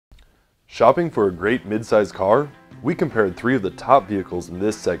Shopping for a great mid-size car? We compared 3 of the top vehicles in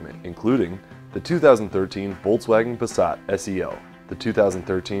this segment, including the 2013 Volkswagen Passat SEL, the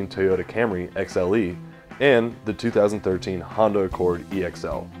 2013 Toyota Camry XLE, and the 2013 Honda Accord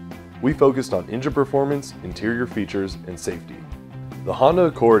EXL. We focused on engine performance, interior features, and safety. The Honda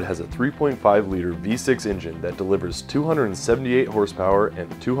Accord has a 3.5-liter V6 engine that delivers 278 horsepower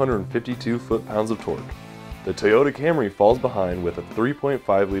and 252 foot-pounds of torque. The Toyota Camry falls behind with a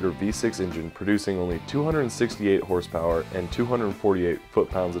 3.5-liter V6 engine producing only 268 horsepower and 248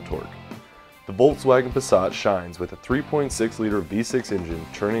 foot-pounds of torque. The Volkswagen Passat shines with a 3.6-liter V6 engine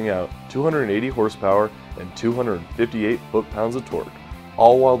churning out 280 horsepower and 258 foot-pounds of torque,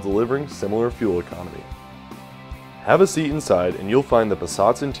 all while delivering similar fuel economy. Have a seat inside and you'll find the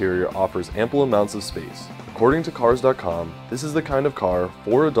Passat's interior offers ample amounts of space. According to Cars.com, this is the kind of car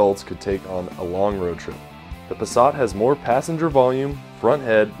 4 adults could take on a long road trip. The Passat has more passenger volume, front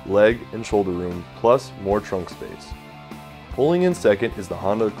head, leg, and shoulder room, plus more trunk space. Pulling in second is the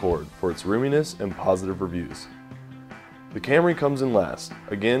Honda Accord for its roominess and positive reviews. The Camry comes in last,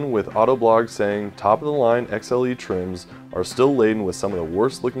 again with Autoblog saying top-of-the-line XLE trims are still laden with some of the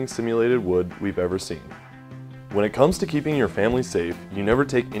worst looking simulated wood we've ever seen. When it comes to keeping your family safe, you never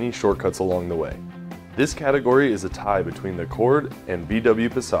take any shortcuts along the way. This category is a tie between the Accord and VW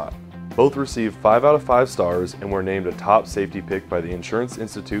Passat. Both received 5 out of 5 stars and were named a top safety pick by the Insurance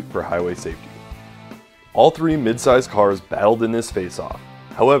Institute for Highway Safety. All 3 mid-size cars battled in this face-off.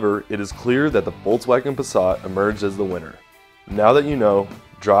 However, it is clear that the Volkswagen Passat emerged as the winner. Now that you know,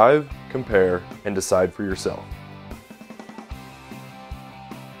 drive, compare, and decide for yourself.